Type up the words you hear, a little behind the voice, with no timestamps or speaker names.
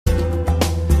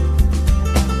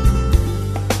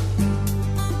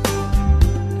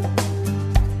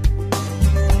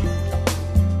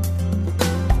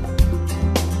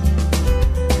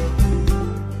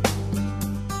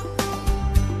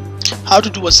How to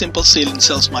do a simple sale in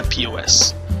CellSmart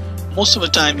POS. Most of the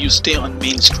time you stay on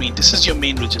main screen. This is your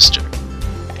main register.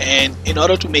 And in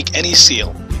order to make any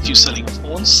sale, if you're selling a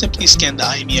phone, simply scan the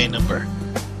IMEI number.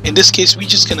 In this case, we're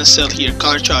just gonna sell here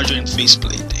car charger and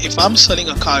faceplate. If I'm selling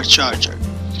a car charger,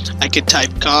 I could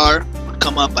type car, would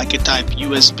come up, I could type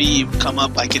USB, would come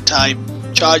up, I could type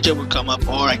charger, would come up,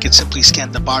 or I could simply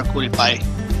scan the barcode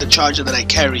if the charger that I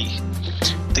carry,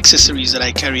 the accessories that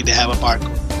I carry, they have a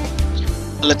barcode.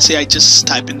 Let's say I just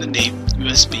type in the name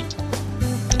USB.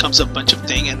 Comes up a bunch of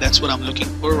things, and that's what I'm looking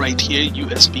for right here,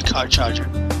 USB car charger.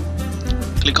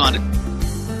 Click on it,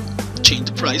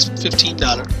 change the price from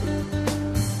 $15,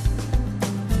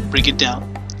 break it down,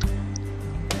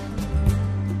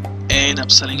 and I'm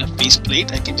selling a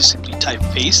faceplate. I can just simply type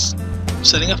face. I'm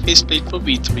selling a faceplate for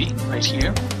V3 right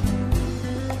here,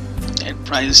 and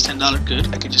price is $10.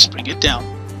 Good. I can just bring it down.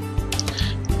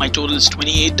 My total is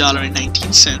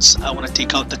 $28.19. I want to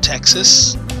take out the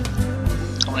taxes.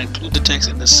 I want to include the tax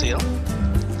in the sale.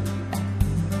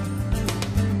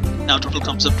 Now total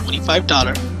comes up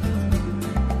 $25.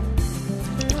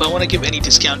 If I want to give any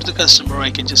discount to the customer,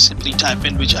 I can just simply type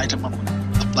in which item I'm going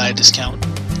to apply a discount.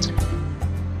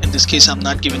 In this case, I'm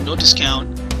not giving no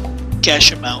discount.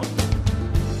 Cash amount.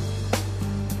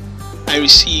 I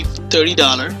receive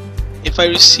 $30. If I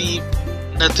receive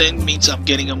nothing, means I'm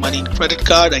getting a money in credit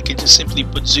card, I can just simply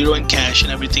put 0 in cash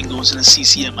and everything goes in a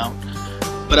CC amount.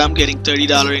 But I'm getting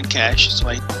 $30 in cash, so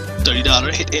I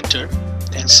 $30, hit enter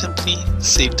and simply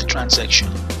save the transaction.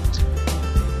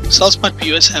 CellSmart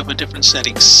POS have a different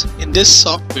settings. In this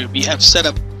software, we have set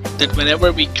up that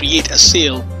whenever we create a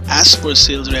sale, ask for a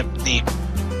sales rep name.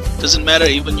 Doesn't matter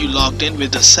even you logged in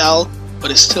with the cell,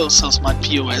 but it's still CellSmart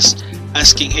POS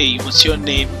asking, hey, what's your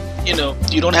name? You know,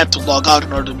 you don't have to log out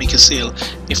in order to make a sale.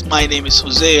 If my name is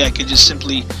Jose, I can just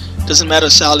simply, doesn't matter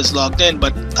Sal is logged in,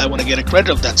 but I want to get a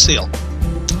credit of that sale.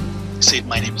 Say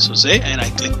my name is Jose and I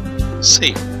click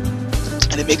save,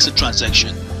 and it makes a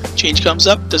transaction. Change comes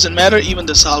up, doesn't matter even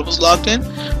the Sal was logged in,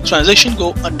 transaction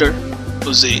go under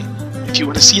Jose. If you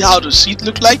want to see how the receipt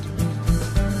look like,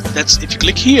 that's if you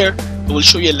click here, it will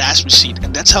show you a last receipt,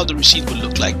 and that's how the receipt will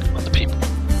look like on the paper.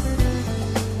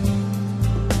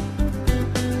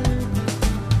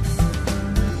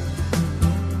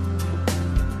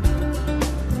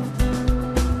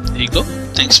 There you go.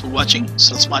 Thanks for watching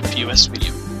CellSmart POS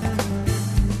video.